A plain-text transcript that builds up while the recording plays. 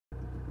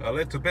a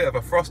little bit of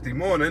a frosty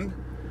morning.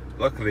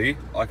 Luckily,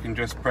 I can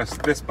just press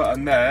this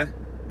button there,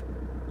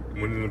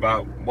 and within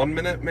about 1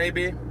 minute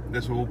maybe,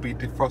 this will all be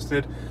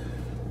defrosted.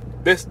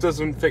 This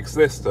doesn't fix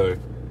this though,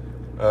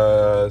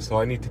 so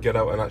I need to get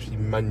out and actually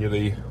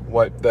manually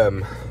wipe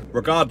them.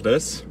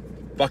 Regardless,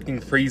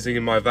 fucking freezing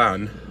in my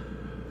van.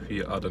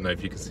 I don't know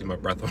if you can see my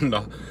breath or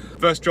not.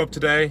 First job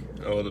today,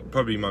 or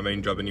probably my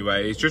main job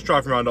anyway, is just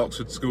driving around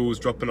Oxford schools,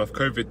 dropping off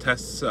COVID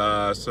tests,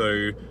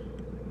 so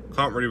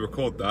can't really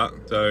record that.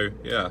 So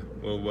yeah,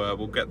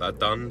 we'll get that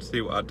done,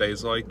 see what our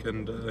day's like,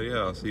 and yeah,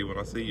 I'll see you when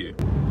I see you.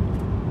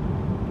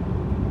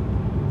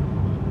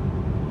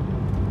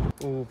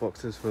 All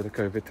boxes for the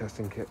COVID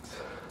testing kits.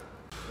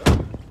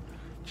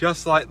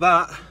 Just like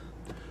that,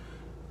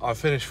 I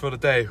finished for the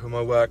day with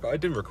my work. I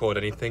didn't record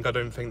anything. I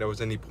don't think there was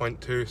any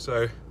point to,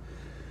 so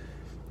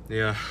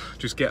yeah,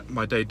 just get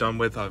my day done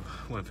with. I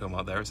won't film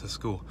out there, it's a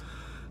school.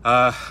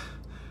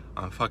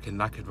 I'm fucking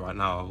knackered right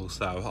now, I will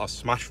say. I'll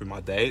smash through my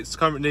day. It's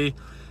currently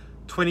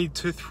 20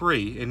 to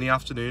 3 in the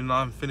afternoon and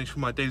I'm finished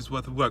with my day's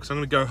worth of work. So I'm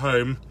gonna go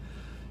home,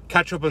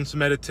 catch up on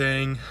some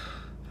editing,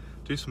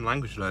 do some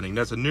language learning.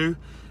 There's a new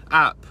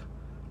app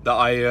that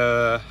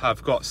I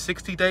have got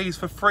 60 days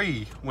for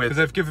free with. Because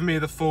they've given me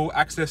the full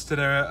access to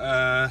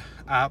their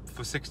app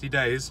for 60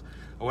 days.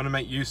 I wanna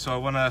make use, so I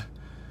wanna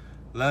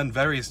learn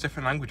various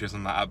different languages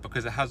on that app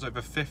because it has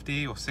over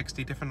 50 or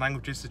 60 different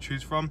languages to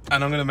choose from,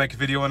 and I'm going to make a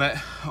video on it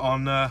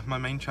on my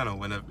main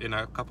channel in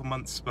a couple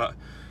months. But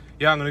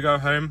yeah, I'm going to go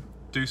home,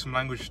 do some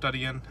language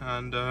studying,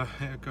 and yeah,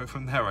 go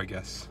from there, I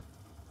guess.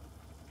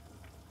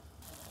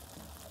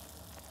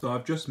 So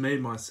I've just made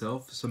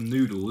myself some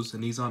noodles,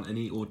 and these aren't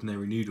any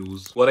ordinary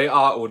noodles. Well, they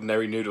are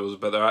ordinary noodles,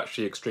 but they're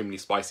actually extremely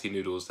spicy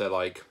noodles. They're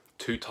like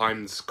 2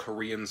 times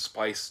Korean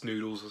spice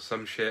noodles or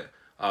some shit.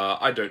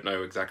 I don't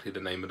know exactly the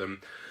name of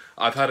them.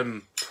 I've had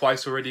them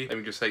twice already. Let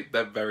me just say,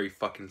 they're very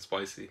fucking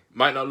spicy.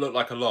 Might not look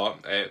like a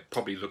lot. It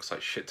probably looks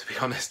like shit, to be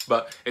honest,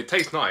 but it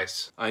tastes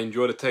nice. I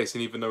enjoy the taste,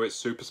 and even though it's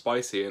super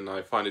spicy and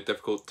I find it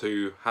difficult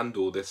to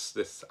handle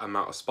this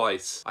amount of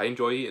spice, I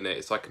enjoy eating it.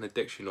 It's like an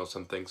addiction or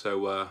something.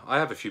 So I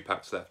have a few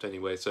packs left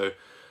anyway, so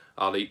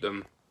I'll eat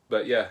them.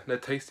 But yeah, they're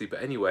tasty.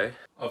 But anyway,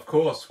 of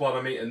course, while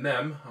I'm eating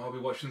them, I'll be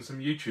watching some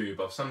YouTube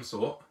of some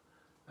sort.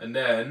 And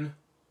then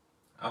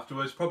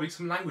afterwards, probably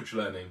some language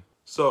learning.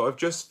 So I've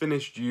just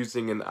finished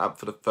using an app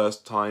for the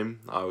first time.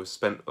 I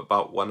spent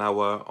about 1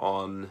 hour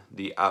on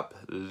the app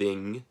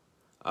Ling.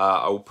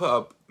 I will put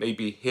up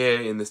maybe here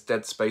in this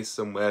dead space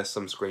somewhere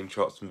some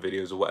screenshots and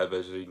videos or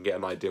whatever, so you can get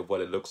an idea of what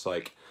it looks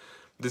like.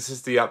 This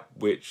is the app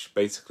which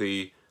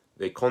basically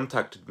they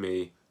contacted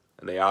me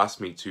and they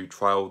asked me to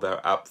trial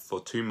their app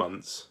for 2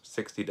 months,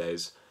 60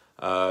 days,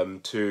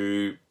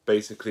 to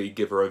basically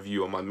give a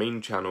review on my main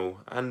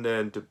channel, and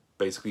then to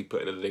basically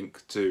put in a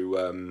link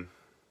to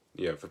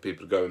you know, for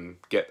people to go and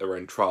get their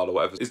own trial or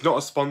whatever. It's not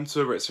a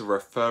sponsor, it's a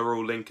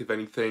referral link if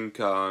anything.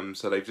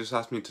 So they've just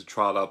asked me to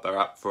trial out their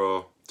app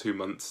for 2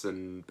 months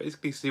and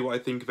basically see what I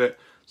think of it.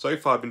 So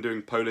far I've been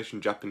doing Polish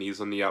and Japanese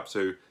on the app,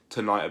 so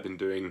tonight I've been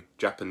doing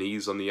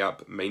Japanese on the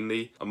app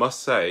mainly. I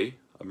must say,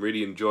 I'm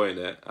really enjoying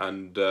it,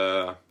 and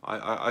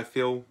I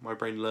feel my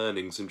brain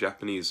learning some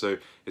Japanese, so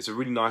it's a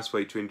really nice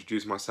way to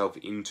introduce myself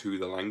into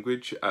the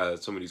language,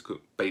 someone who's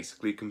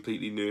basically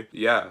completely new.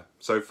 Yeah,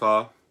 so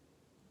far,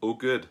 all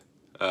good.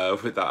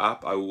 With that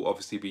app, I will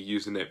obviously be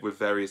using it with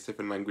various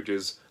different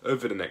languages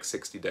over the next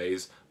 60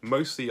 days.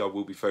 Mostly I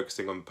will be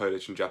focusing on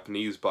Polish and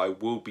Japanese, but I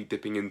will be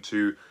dipping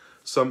into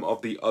some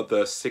of the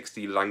other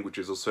 60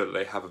 languages or so that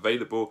they have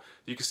available.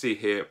 You can see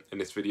here in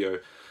this video,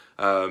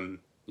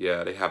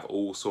 yeah, they have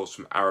all sorts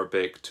from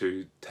Arabic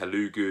to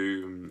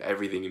Telugu and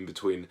everything in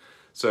between.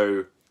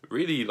 So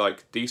really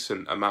like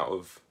decent amount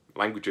of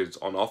languages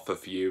on offer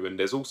for you, and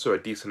there's also a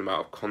decent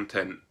amount of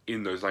content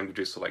in those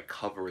languages to like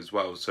cover as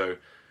well. So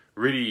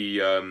really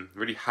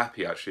really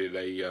happy actually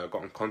they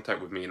got in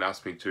contact with me and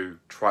asked me to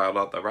trial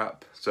out their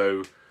app.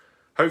 So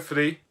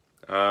hopefully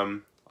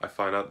I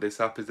find out this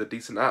app is a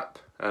decent app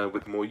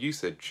with more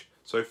usage.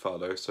 So far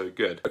though, so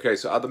good. Okay,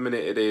 so at the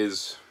minute it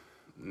is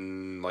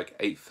like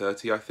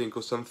 8:30 I think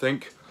or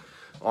something.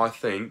 I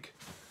think,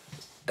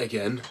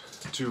 again,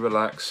 to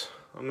relax,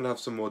 I'm gonna have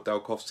some more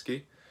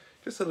Dalkowski,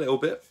 just a little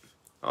bit.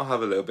 I'll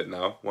have a little bit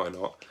now, why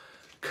not?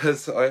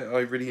 Because I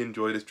really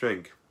enjoy this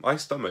drink. My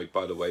stomach,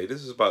 by the way,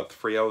 this is about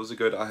 3 hours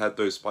ago that I had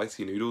those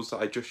spicy noodles that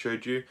I just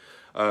showed you.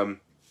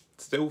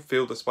 Still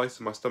feel the spice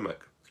in my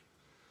stomach.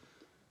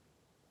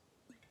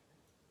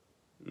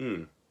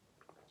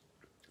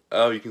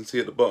 Oh, you can see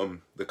at the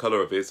bottom, the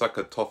colour of it. It's like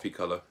a toffee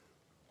colour.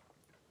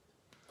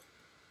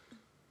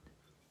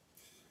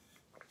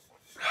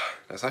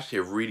 That's actually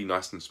a really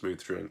nice and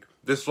smooth drink.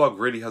 This vlog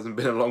really hasn't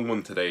been a long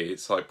one today.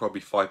 It's like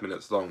probably 5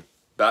 minutes long.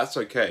 That's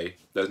okay.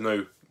 There's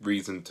no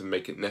reason to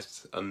make it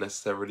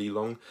unnecessarily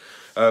long.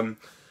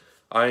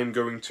 I am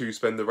going to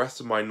spend the rest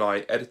of my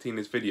night editing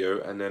this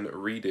video and then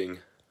reading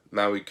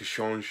Małe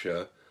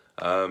Książę,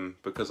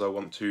 because I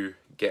want to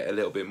get a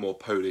little bit more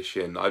Polish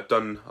in. I've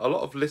done a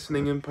lot of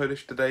listening in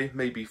Polish today,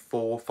 maybe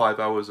 4 or 5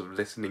 hours of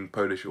listening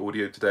Polish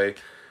audio today,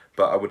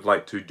 but I would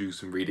like to do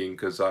some reading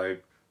because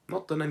I'm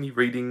not done any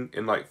reading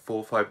in like 4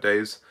 or 5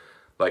 days,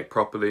 like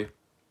properly.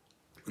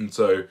 And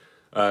so,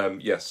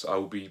 yes, I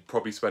will be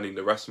probably spending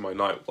the rest of my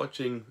night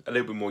watching a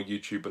little bit more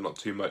YouTube, but not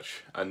too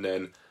much. And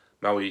then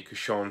Maui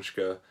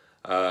Książka.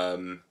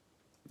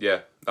 Yeah,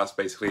 that's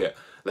basically it.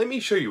 Let me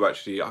show you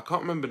actually. I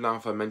can't remember now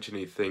if I mentioned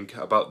anything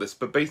about this,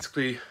 but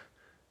basically,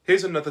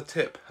 here's another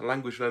tip, a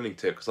language learning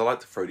tip, because I like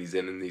to throw these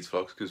in these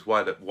vlogs, because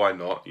why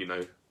not, you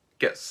know,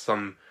 get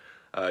some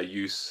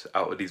use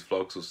out of these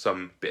vlogs or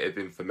some bit of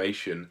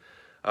information.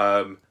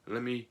 Let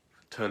me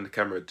turn the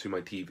camera to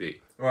my TV.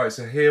 Alright,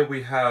 so here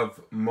we have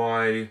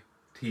my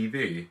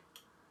TV.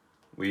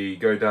 We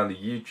go down to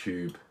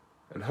YouTube,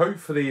 and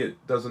hopefully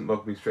it doesn't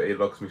log me straight, it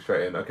logs me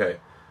straight in. Okay,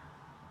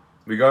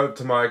 we go up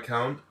to my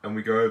account and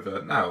we go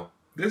over. Now,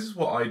 this is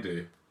what I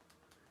do.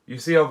 You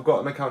see I've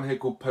got an account here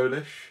called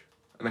Polish,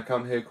 an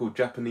account here called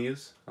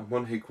Japanese, and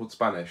one here called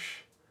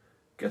Spanish.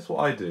 Guess what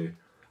I do?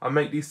 I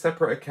make these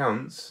separate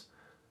accounts.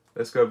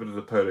 Let's go over to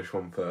the Polish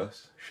one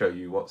first, show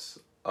you what's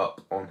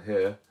up on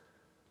here.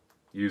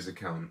 Use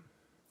account.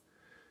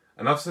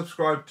 And I've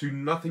subscribed to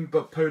nothing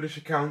but Polish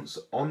accounts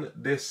on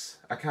this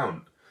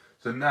account.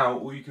 So now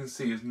all you can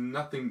see is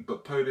nothing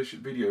but Polish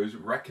videos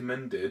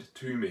recommended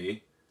to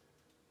me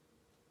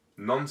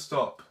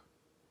non-stop.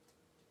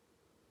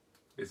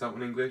 Is that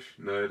one English?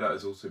 No, that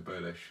is also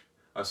Polish.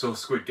 I saw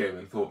Squid Game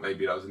and thought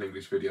maybe that was an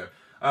English video.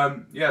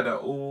 Yeah, they're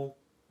all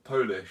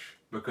Polish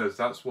because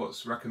that's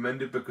what's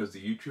recommended, because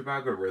the YouTube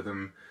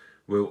algorithm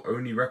will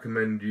only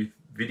recommend you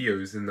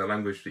videos in the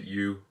language that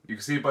you can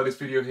see by this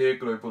video here,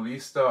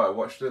 Globalista. I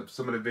watched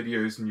some of the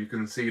videos and you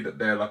can see that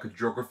they're like a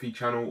geography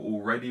channel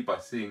already by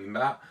seeing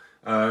that.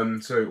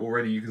 So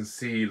already you can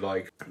see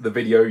like the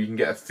video, you can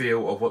get a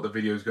feel of what the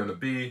video is going to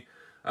be.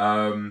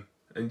 And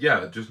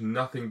yeah, just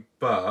nothing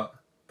but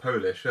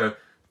Polish.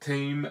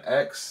 Team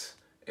X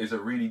is a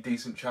really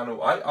decent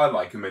channel. I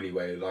like them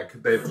anyway.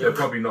 Like they're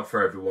probably not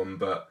for everyone,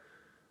 but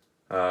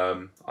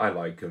I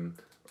like them.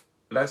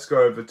 Let's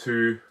go over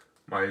to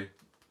my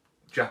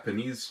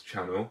Japanese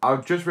channel.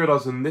 I've just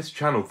realised on this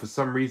channel, for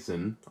some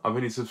reason, I've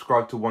only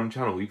subscribed to one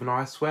channel, even though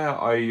I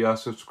swear I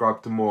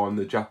subscribe to more on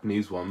the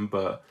Japanese one,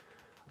 but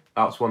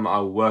that's one that I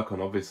will work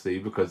on, obviously,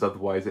 because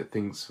otherwise it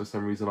thinks for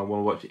some reason I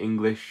want to watch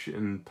English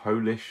and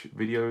Polish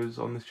videos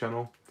on this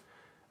channel.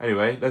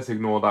 Anyway, let's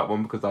ignore that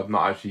one because I've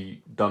not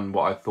actually done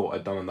what I thought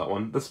I'd done on that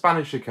one. The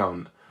Spanish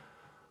account.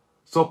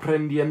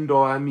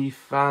 Sorprendiendo a mi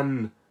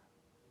fan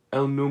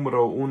el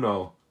número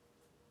uno.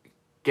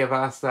 ¿Qué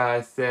vas a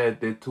hacer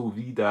de tu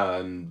vida?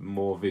 And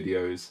more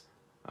videos.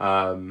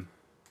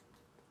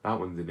 That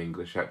one's in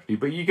English actually,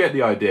 but you get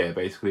the idea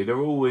basically. They're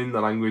all in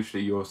the language that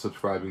you're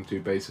subscribing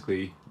to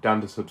basically, down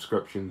to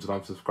subscriptions, and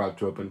I've subscribed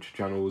to a bunch of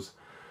channels,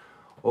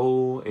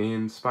 all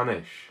in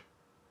Spanish.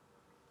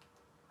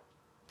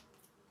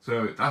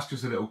 So that's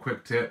just a little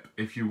quick tip.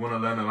 If you want to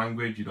learn a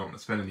language, you don't want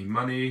to spend any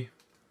money,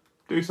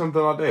 do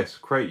something like this.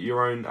 Create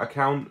your own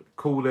account,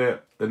 call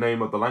it the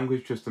name of the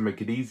language just to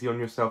make it easy on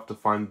yourself to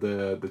find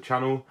the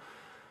channel.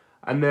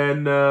 And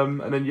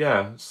then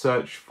yeah,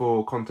 search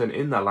for content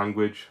in that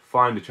language,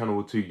 find a channel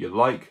or two you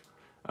like.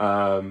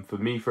 For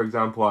me, for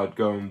example, I'd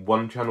go on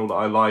one channel that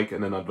I like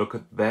and then I'd look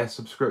at their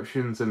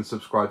subscriptions and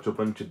subscribe to a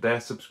bunch of their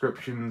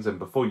subscriptions, and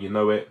before you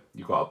know it,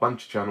 you've got a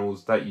bunch of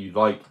channels that you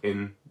like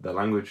in the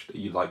language that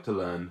you like to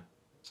learn.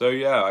 So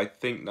yeah, I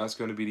think that's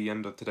going to be the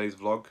end of today's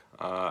vlog.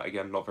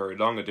 Again, not very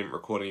long. I didn't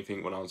record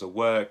anything when I was at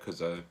work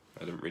because I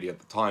didn't really have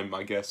the time,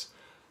 I guess.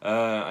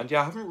 And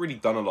yeah, I haven't really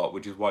done a lot,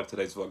 which is why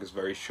today's vlog is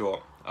very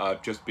short.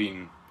 I've just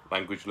been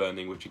language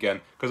learning, which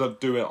again, because I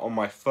do it on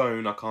my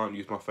phone, I can't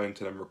use my phone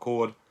to then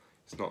record.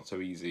 It's not so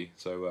easy.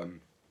 So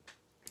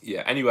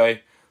yeah,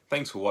 anyway,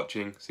 thanks for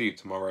watching. See you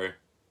tomorrow.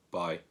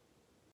 Bye.